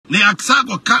ne yaksa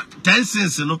go ka 10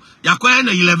 cents no yakoya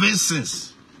na 11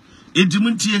 cents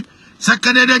edimuntie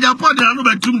sakade de Agyapong de no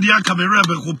betum dia camera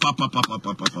be ko papa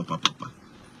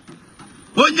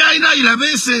onya ina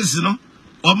 11 cents no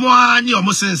omo anyi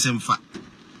omo cents mfa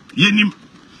yenim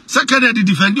sakade de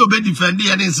defend obe defend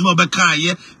ya ne nsimo be kan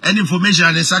ye any information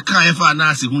and saka ye fa na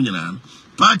ase hu nyina no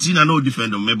party na no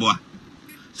defend meboa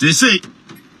say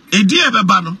edi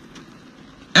ebeba no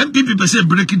NPP per se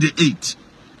break the 8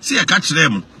 see a catch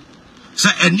them say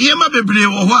eniema bebre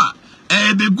wo ho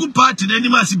a begu party na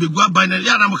anima si begu aban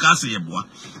ya na mo ka se yeboa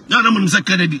ya na mo say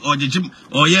Kennedy or jim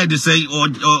or ye dey say or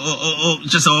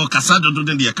just or kasado do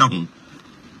dey ka ho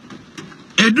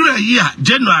edura year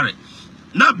January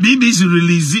na BBC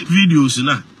release videos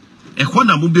na e ko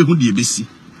na mo behu de ebesi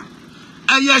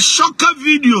aya shocker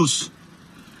videos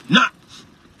na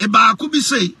eba could be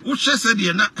say, what she said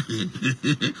here now?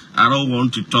 I don't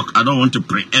want to talk, I don't want to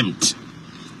preempt.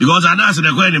 Because I know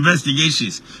they're going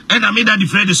investigations. And I made that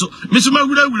defend so Mr.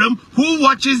 Magraheb, who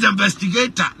watches the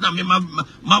investigator? Now me ma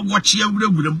watch here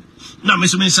with them. Now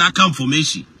Mr. Mensa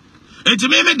confirmation. It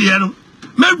may be there,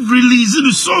 me release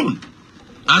the song.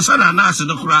 And son and answer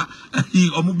the cry he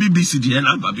omu BBC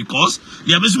number because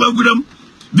yeah Mr. Magraheb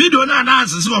video na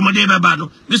answer so my day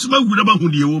babano. Mr. Magraheb who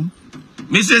the home.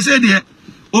 Mr. said here.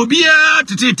 Obia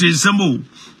tete nsemo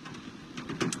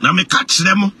na me catch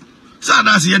them so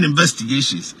that's the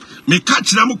investigations me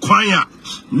catch them kwan ya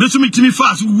me so metimi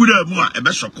fast wura mu a ebe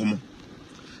shokomo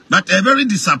but very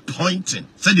disappointing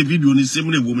said the video ni same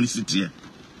na woman sit here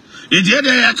e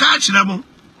dey ya catch them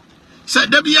said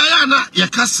da bia ya na ya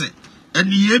kase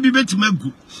and ye bi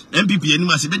betimagu NPP ani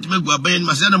ma se betimagu aban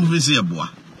ma se na mo fi se yeboa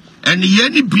and ye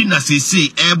ni bi na se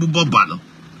ebubo ba no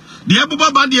de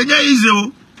ebubo ba de nya easy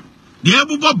o the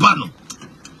ebubo bano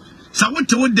sa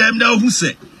wote wo dem na who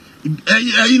say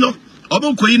you know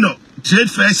omonko no trade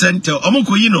fair center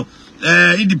omonko no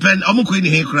independent omonko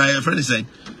he cry friend say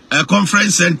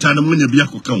conference center no munya bia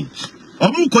koka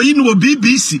omonko no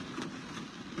BBC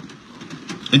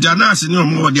international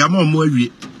no mo de amon mo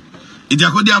awie idi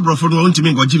akodi abrofo no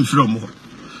wontimi ngoji mfiri omo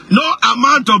no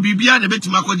amount of bibia na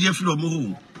betima akodi afiri omo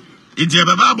ho idi e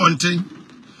baba abonten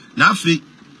na afi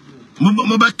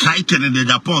mo ba kai Kennedy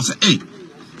Agyapong say hey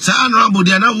say honorable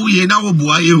dia na wo ye na wo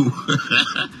boa ye o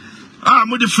ah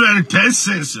mo the friend 10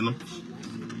 cents no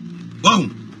wow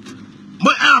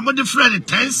mo the friend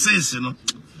 10 cents no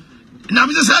na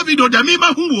me say video da me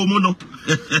ma hu wo mo no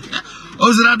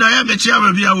o zira da ya me chia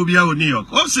ba bia wo New York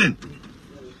o sin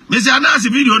me say announce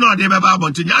video no dey baba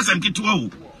abonto nya asem kitwa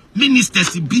wo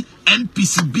ministers bi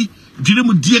NPC bi dire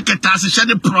mu die keta se hye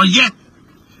ne project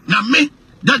na me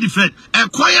that defend e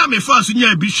kwaya me fa so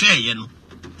nya bi hweye no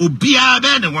obia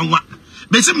be ne wanwa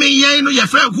be se me yen no ye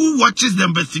friend who watches the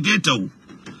investigator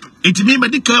it me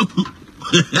medical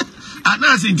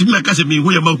anase intimi aka se me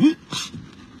hu ye ma hu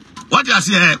what you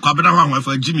say kwabena hwan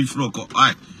fa Jimmy Froko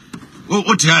ai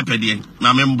o ti ha pede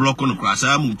na me block no kra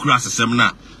sa mu kra asem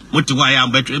na moti wa ya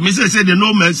mbetwe me say the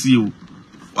no mercy o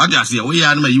what you say we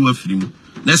ya na you afiri mu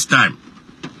next time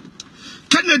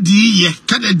Kennedy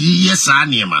ye sa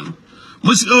ne man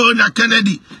Musi na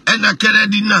Kennedy and na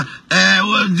Kennedy na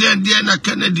there na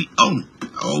Kennedy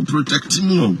oh protect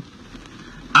me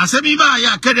asemi ba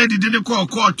ya Kennedy de call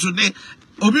court today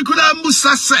obi kuda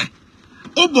musa se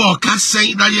obo ka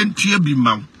sen na ye ntua bi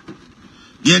ma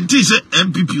ye nti se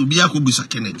NPP obi akobusa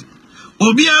Kennedy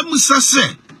obi amusa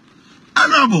se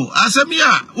honorable asemi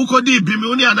a ukodi bi mi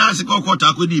oni ana ase call court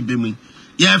akodi bi mi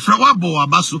ye fra wa bo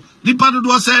abaso nipa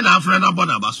do se na afra na bo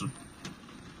na abaso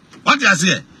what you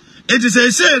say it is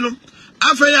a say no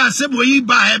afaya asebo yi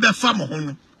ba ebe fam ho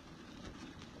no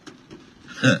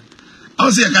I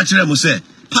say ka kire mo say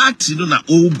party no na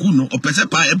ogu no opese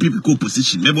pa NPP ko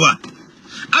position mebo a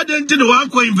adenti no wan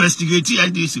ko investigate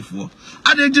NDC for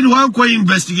adenti no wan ko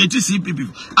investigate CPP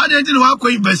adenti no wan ko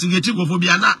investigate go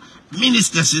bia na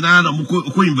ministers na na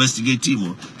ko investigate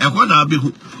mo e ko na be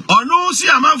hu ono si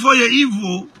amanfo ye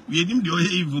evil we nim de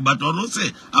evil but ono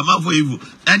say amanfo evil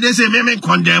and they say me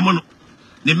condemn no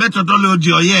the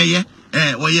methodology or yeah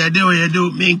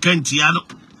do main kantiano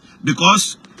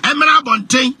because Emra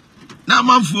Bontain now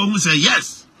man for who say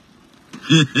yes.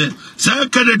 Say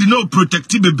Kennedy no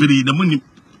protective baby the money.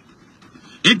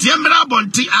 It Emra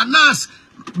Bontain anas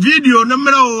video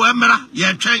number Emra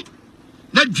yeah try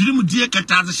that dream dear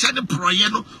katas shed the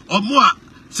proyeno or more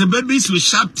say babies with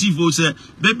sharp teeth or say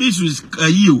babies with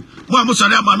you. Mo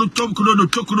sorry no top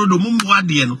kudo mum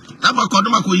wadieno. Tama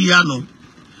kodoma ko yiano.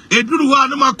 Eduru wa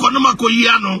no makono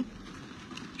yiano.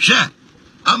 She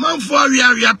amanfo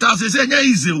awia ta se nya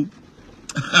ize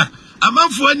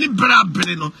amanfo ani bra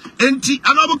bere no enti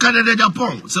anobu Canada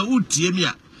Japan se utie mi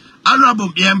a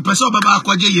Honorable yem person baba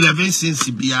akwaje 11 cents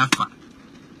biafa.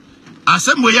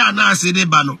 Asem we ya na ase de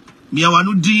ba no. Me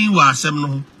wanu din wa asem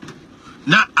no.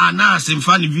 Na ana asem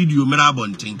fa ni video mera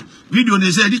abonten. Video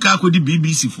ne say di ka akodi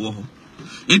BBC fo ho.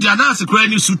 Enti ana ase kra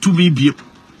ni su to me bie.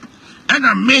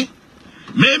 Ena me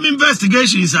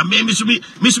investigations are me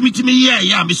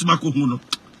yeah me suma ko hu no.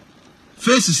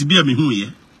 Faces bia me hu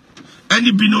ye.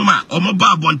 Any binoma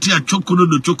omoba abonten a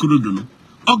chokorodo no.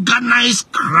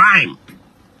 Organized crime.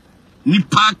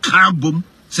 Nipa carbon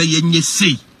say yenye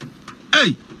say.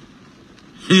 Hey,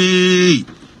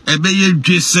 ebe ye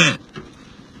jese.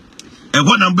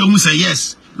 E number who say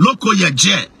yes. Local ye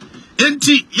je.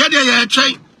 Enti yede ye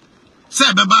train.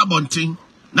 Say beba abonten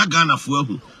na Ghana fo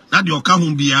hu. Na de oka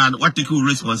hu bia what take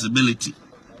responsibility.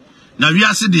 Na we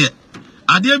ase de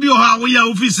ade bi o ha wo ya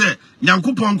office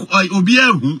Nyankopon obi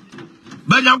ahu.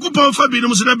 Ba Nyankopon fa bi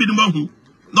no so na bi no hu.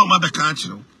 No ma be ka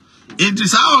kire. It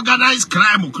is our organized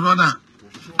crime, Corona.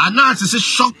 Announce is a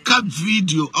shocker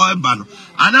video or ban.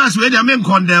 Announce where they men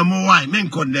condemn why men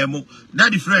condemn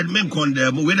daddy friend men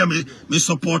condemn where me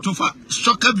support for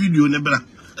shocker video nebra.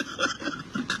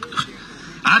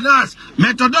 Announce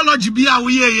methodology be a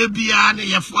we be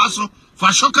a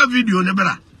for shocker video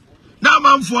nebra. Now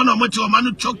man for no much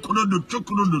man chokoro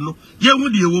no ye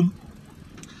would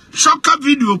shocker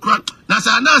video crack. Na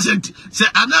say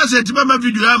announce mama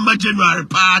video am January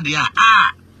pa dia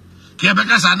ke be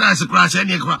ka say announce crash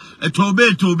any crack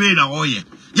tobe na oye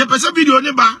ye pese video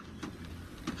ne ba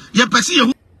ye pese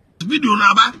ye video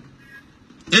na ba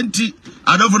enti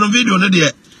adofo no video no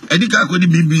de edika akodi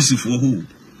BBC for ho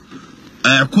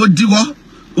kodi ho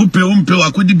umpe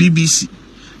akodi BBC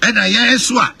and I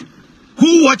so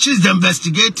who watches the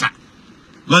investigator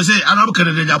go say anabu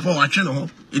Canada Agyapong watch no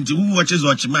into who watches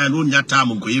man on your time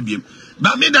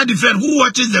but me that defend who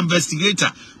watches the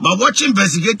investigator but watch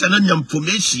investigator and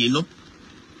information you know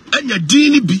and your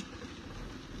dini be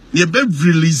you be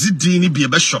release dini be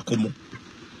a shock mo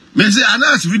me say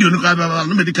announce video no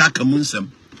medical kamunsem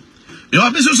you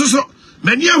have so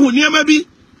many who near maybe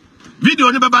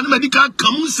video no baba no medical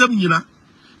kamunsem nyina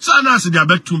so announce dia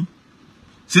betum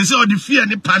say all the fear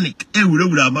and panic e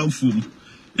wura amanfom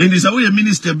and this away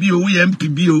minister bio we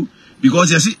NPP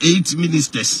because you see 8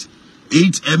 ministers,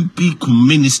 8 MP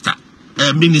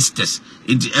ministers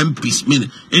in the MPs.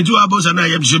 Into about an I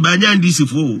am Shibanya and this for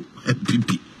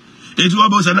MPP. Into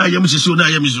about an I am so na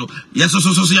yam so. Yes,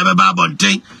 so ya baba on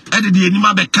thing. Ede the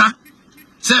anima beka.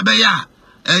 Say be ya.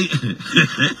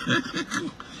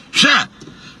 Sure.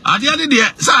 At the end of the day,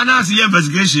 so na see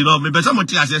investigation of me, but some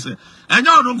assess. And you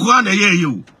don't go na ye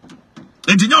you.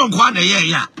 And you don't go na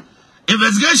ye ya.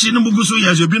 Investigation no mugu so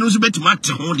years obi no so betima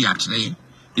te ho de akyere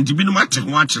nti bi no mate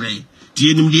ho akyere ti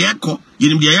enim de ekọ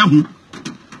yenim de yahu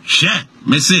hwe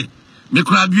me se me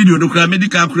kura video no kura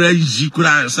medical kura ji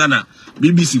kura sana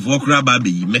BBC for kura ba be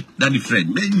yime that the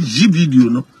friend me ji video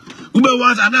no ube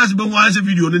want announce be want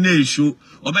video no na show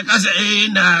obeka say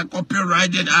na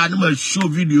copyrighted and ma show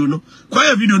video no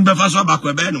kwa video no be fa so ba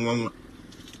kwa be no won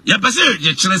ye pese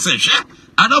ye kyere se hwe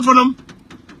adofo no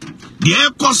de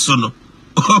ekọ so no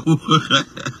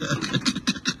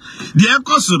the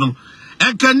ecosono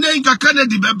and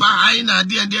Kennedy beba aina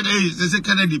the is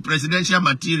Kennedy presidential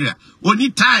material only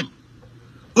time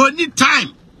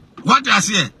what I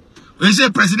say we say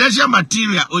presidential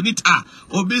material only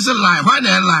obese lie why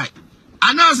na lie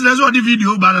announce there's all the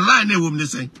video but the line they will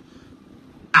say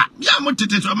ya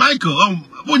motete to Michael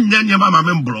wonyanya mama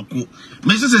membroko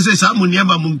me say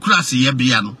samunyama munkrase ye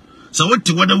bia no so what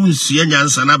wada wunsia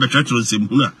nyansa na betwetro nsem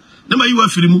huna Nema you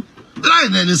film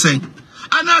line anything.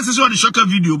 And that's what the shocker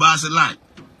video bas line.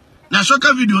 Now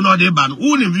shocker video no they ban.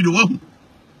 Who video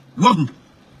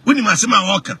who ni masema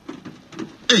walker.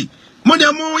 Hey, money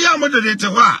mo ya moderate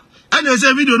wa. And there's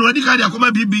a video no di ka dia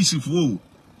come BBC for.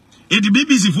 E di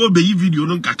BBC for be video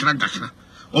no kakra.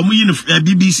 Omo yin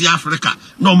BBC Africa,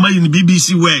 no mind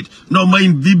BBC World, no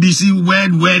mind BBC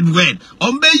World.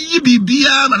 Ombe yi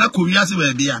bibia na Korea se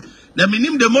ba bia. Na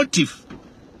minim the motive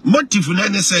na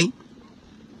anything.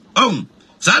 Oh,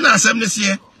 sana assemblies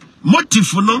here.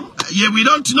 Motive no, yeah, we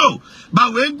don't know.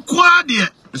 But we inquire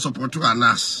support to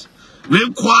us. We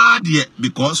inquire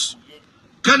because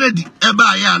Kennedy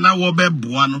eba ya na wo be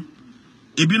boano.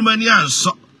 Ebi mani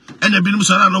anso, and ebi no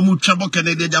so na no mu twabo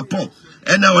Kennedy Agyapong.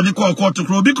 And now they call court to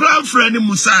crow. Be crown friend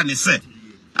Musa ni say.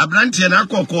 Abranti na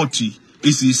call court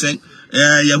is he saying,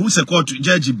 who se court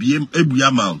judge BM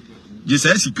Ebuyama. Just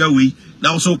as he we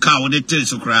now so cow they tell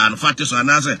so cry and fat so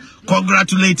answer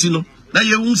congratulating no. Now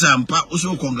you won't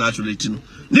also congratulating.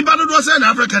 Nibado do say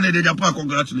African they Japan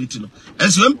congratulating.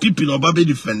 As when people no baby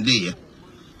defend there.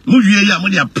 Muye ya mo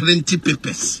dia plenty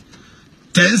papers.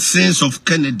 10 sins of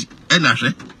Kennedy. I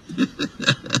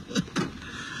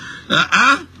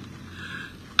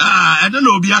don't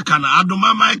know, Biakana.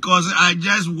 Addo because I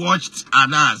just watched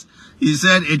Anas. He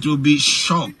said it will be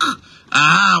shock.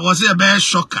 Was it a bad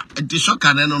shocker? It is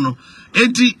shocker, no.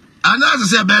 Anas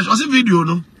is a bad, was a video,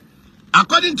 no?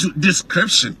 According to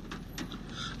description,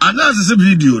 Anas is a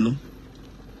video, no?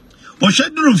 Or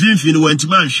sheldon finfin went to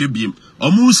man should be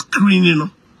almost screening, no?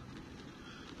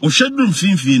 Or sheldon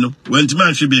finfin went to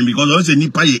man should be because I was a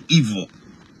nipa evil.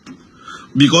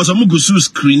 Because I'm going to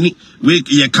screen we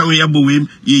ye carry a boom,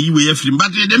 ye film.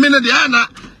 But the minute the Anna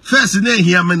first name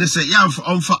here, man, say, yeah,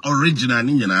 for original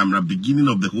in I'm the beginning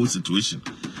of the whole situation.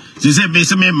 She said,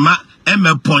 basically,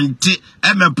 Emma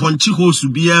Ponchi host to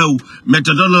be a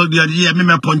methodology,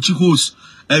 Emma Ponchi host.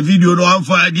 A video no one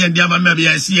for idea and Yama maybe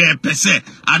I see a per se.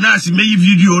 And I see me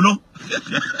video no.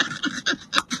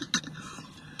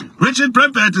 Richard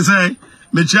Premper to say,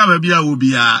 Michelle will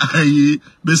be a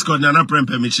biscuit nana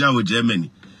Premper, Michelle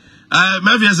Germany.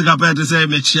 Maybe as a captain to say,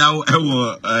 Michelle,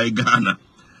 Ghana.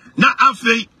 Now,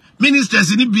 after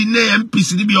ministers in the Bine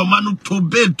MPs in the Biomanu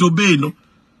Tobe, no.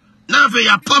 Now, for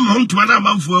your palm home to another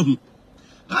man for whom.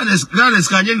 That is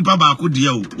Canadian Papa could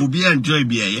deal, will be enjoy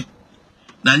beer.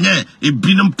 Nanye, a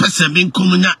binum person being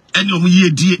communia, and your year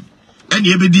dear, and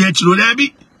you be dear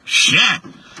to share.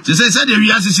 They said,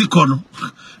 we are the corner.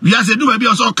 We are the do maybe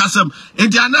also custom,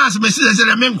 and the Anas message said,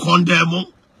 I mean, condemn.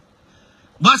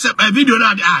 What's a video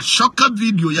now? Shocker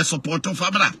video, your support of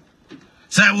Fabra.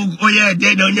 Say, oh, yeah,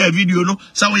 they don't have video, no.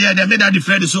 So, yeah, they made a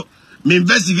difference. So, me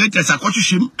investigators are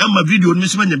watching him, and my video,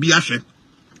 Miss Man, be a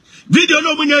video,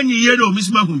 no, when you know,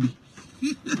 Miss Mahumbi.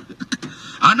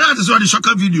 And that is what the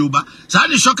shocker video, but so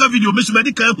the shocker video, Miss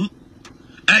Medical,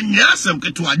 and yes, I'm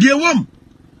to a dear woman.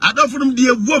 I don't for them,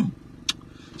 dear woman.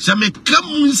 So me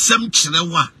come some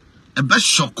chilewa, a best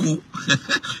shocko.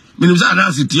 Means I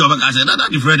asked it to you, but I said,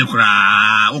 not afraid of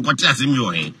cry, or what tells him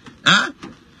your head. Huh?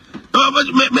 Oh, but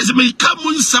me come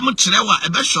some chilewa,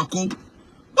 a best shocko.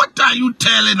 What are you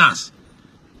telling us?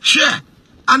 Share.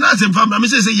 And as in family, I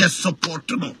say, yes, support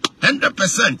to no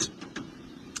 100%.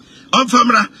 On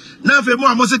family. Now, if more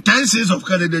almost 10 cents of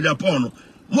Canada, Japan,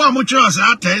 more much as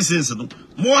 10 cents,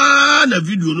 more a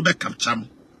video no back capture.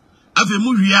 I've a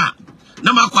movie,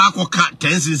 Namako cat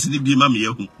 10 cents in the mammy.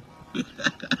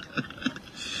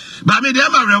 But me, the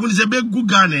Amara is a big good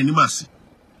gun and massy.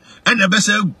 And the best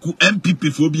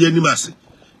NPP for be any massy.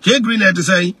 K Green had to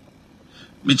say,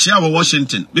 Michelle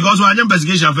Washington, because one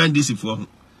investigation of NDC for him.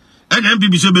 And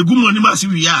NPP so be good money massy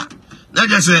we are. Not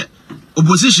just a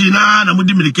opposition and a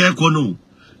Mudimicare Kono.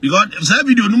 Because that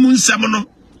video no moon samono.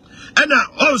 And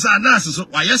also analysis so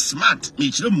why smart,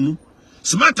 me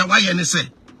smarter why any say.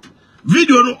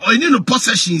 Video no or no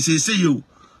possession say you.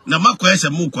 Na mako ese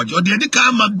mu kwaje. O de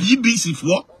ka ma BBC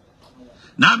for.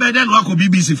 Na be den wako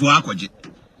BBC for akwaje.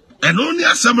 And only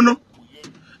asem no.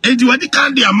 Enti wadi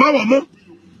kan de amawo mo.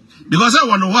 Because I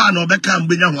want to wa na obeka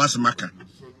mbenya ho asemaka.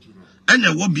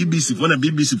 Anya wo BBC for na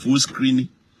BBC for screening.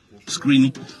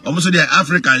 Almost the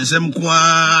African sem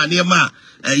kwa niema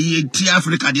ti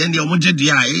Africa de ndie omoje de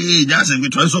nyase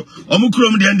ngetwa so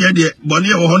omukrom de ndie bone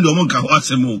e wo ho de omonka ho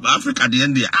asem Africa de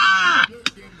ndie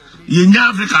ye nya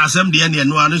Africa asem de ndie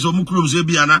no ane so omukrom so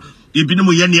bia na ebinim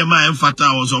ye niema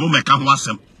emfata wo so omeka ho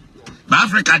asem ba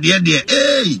Africa de ndie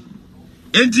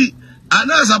enti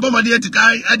Anas abomade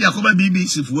etikai ade akoma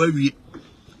BBC fu awie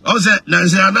o se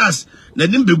nanse Anas na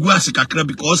nim begu ase kakra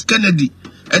because Kennedy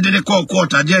and then they call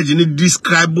court a judge and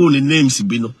describe the names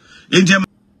bino. In German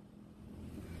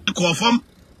confirm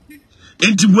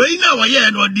into way now yeah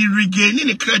no the regaining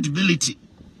the credibility.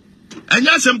 And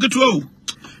yes I'm get to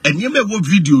and you may watch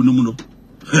video no no.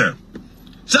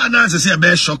 So now say a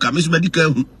bad shocker, Miss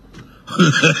Medical.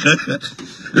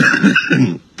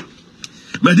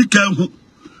 Medical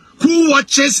who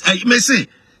watches I may say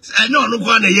I know no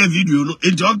one a video no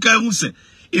in John who say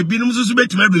e binum so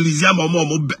bet me release am omo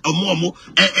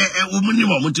omuni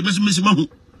mo mesima hu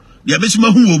dia mesima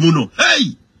hu omu no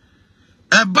hey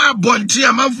e ba bonti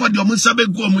amanfo de omu sabe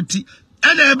gu omuti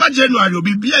e na e ba January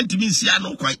obi bia ntimi nsia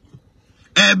no kwan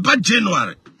e ba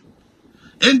January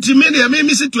ntimi ne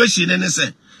me situation ne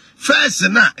say first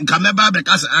na nka me ba be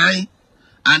kasa an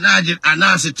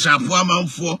anase trapo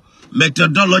amanfo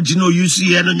methodology no you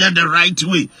see no the right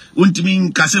way untimi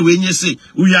kase we nye say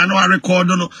we are no record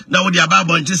no na we dey about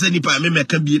nti say nipa me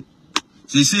meka bie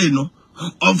say no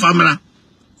on family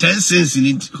 10 cents in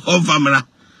it on family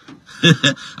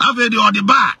ave the or the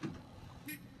bar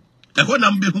e ho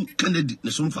na mbe hu Kennedy ne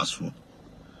so mfaso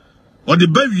or the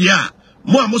ba wi a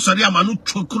mo amosori amanu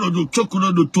chokoro do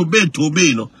tobe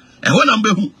no e ho na mbe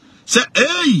hu say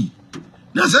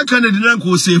na say Kennedy na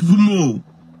ko save mo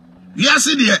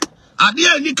wiase de ade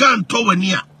ani kan to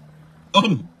wani a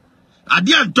oh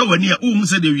ade an to wani a wo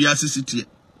say de wiase sitie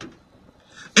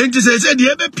enti say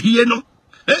de ebe pie no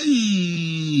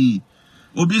hey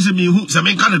obi se me hu se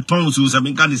me kan ton so se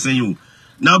me kan sen you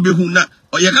na obi hu na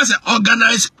ye ka say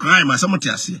organized crime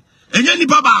asamote ase enya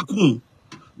nipa ba ko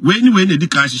we na di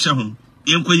kan hihye ho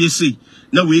yenkoye sei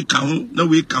na we ka ho na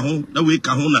we ka ho na we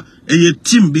ka ho na eye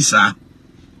team bi sa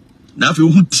na fe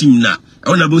hu team na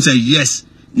e na bo say yes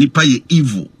nipa ye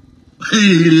evil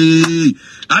hey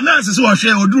anase so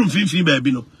hwe oduru mfimfin ba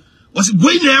bi no was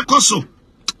going na ekoso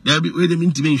there be we dem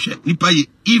intime hwe nipa ye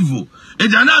evil e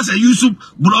anase Yusuf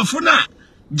brofo na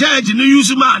judge no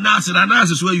use ma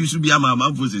anase so use bi ama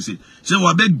manfo say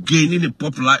we be gain in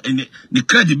popular and the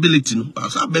credibility no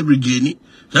so be regain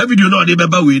that video no dey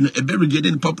beba we no e be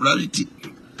regain popularity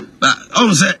but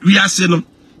on say we are say no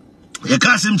ye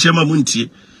ka sem chema muntie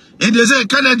e dey say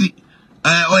Kennedy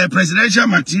or a presidential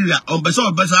material on person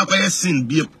akoye sin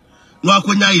bi no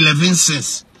akonya 11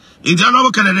 cents in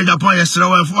January Kennedy Japan yesra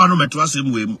wan fo anu meto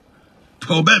asem we mu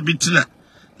to be bitina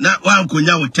na wan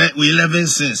konya wo 11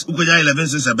 cents ukonya 11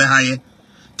 cents abe haye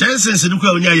 10 cents du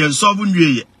kwa onya ye so bu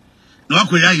nwie na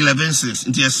wakonya 11 cents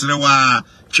nti yesra wa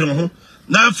twe ho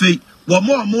na afei wo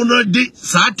mo no di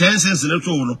sa 10 cents ne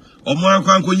to no omo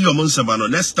akwan konyi omo nsema no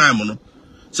next time no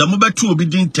sa mo betu obi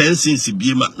din 10 cents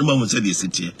biema na mo se de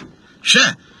setie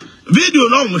hwe video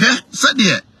no he se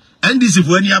de NDC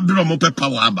fo ani abdro mo pe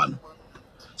power aba no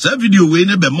sa video we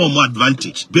ne be more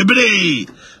advantage bebre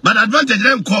but advantage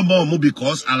dem come more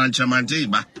because Alan Chamantin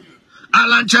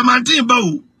ba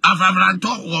o afavranto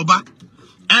oba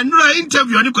enura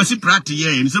interview ni kwasi practice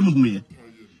ye ni se mu hu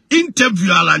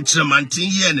interview Alan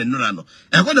Chamantin ye ne nura no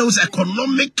e ko was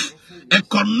economic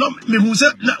me who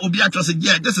said na obi atose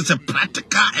yeah this is a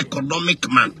practical economic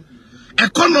man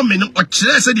economy no o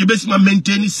kire said the best man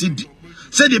maintain city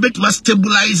said the best man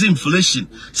stabilize inflation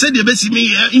said the best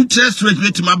me interest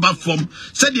rate ma back from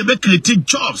said the best create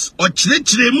jobs o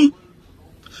kire mu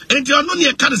enti ono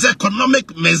ne ka say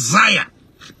economic messiah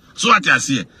so what I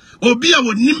say obi a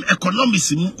wonim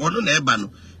economics mu ono na eba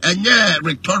no enye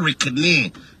rhetoric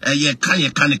ni ye kan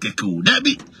ne keke o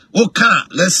dabi o kan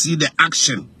let's see the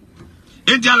action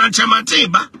enti Alan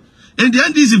Chamantin ba in the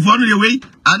end this is for the way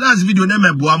and that's video na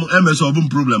meboa mo solve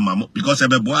problem mamo because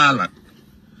ebeboa Alan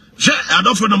je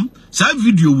adofo nom sa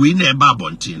video we na eba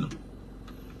abontin no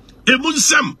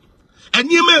ebunsam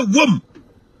enima ewom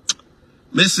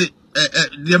me say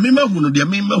de mema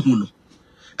hu no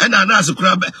ena na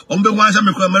asukura be ombe wansa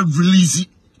me kura ma release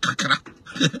kakra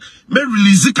me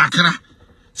release kakra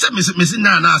se me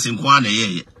na asenkwa na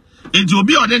ye enti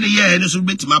obi ode ne ye ne so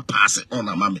betima pass on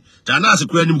amame ta na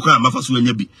asekura nim kwa mafa so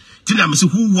anya bi ti na me say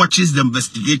who watches the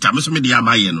investigator me so me de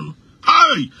amaye no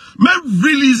hey me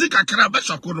release kakra be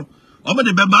shoko no omo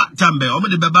de beba tambe omo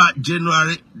de beba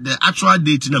January the actual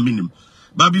date na minim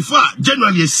but before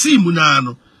January ye see mu na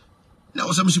no na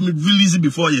was me release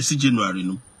before ye see January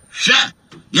no she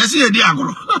yes ye di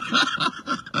agro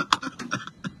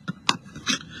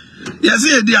yes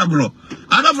ye di agro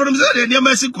ana for them say de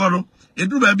ma si koro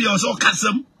edu ba bia so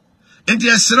kasam enti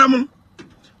esram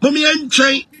mo me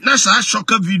entwen na sa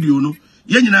shocker video no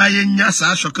ye nyina ye nya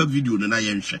sa shocker video no na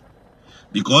ye nhwe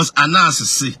because anas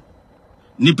say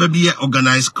nipa bi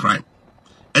organized crime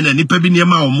and nipa bi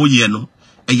niema omo ye no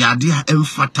e yade a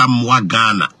emfata moa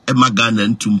Ghana e magana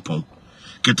ntumpon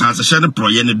ketanse hye ne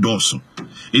proye ne doso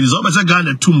it is always a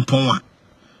Ghana tumpon a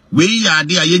we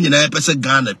yade a ye nyina e pese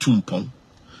Ghana tumpon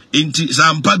enti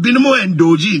sampa bi no mo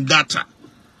endoji data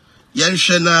yen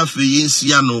hwe na fe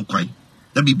yensia no kwan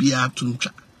na bibia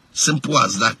tuntwa simple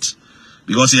as that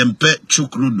because yempe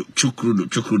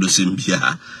chukrudo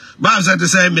simbia ba za te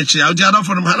say mechi audi adon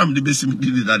for them hanam de besim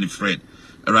did that friend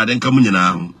erade nkamu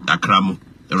nyina akra mo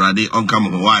erade onkam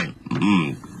ho why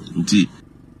nti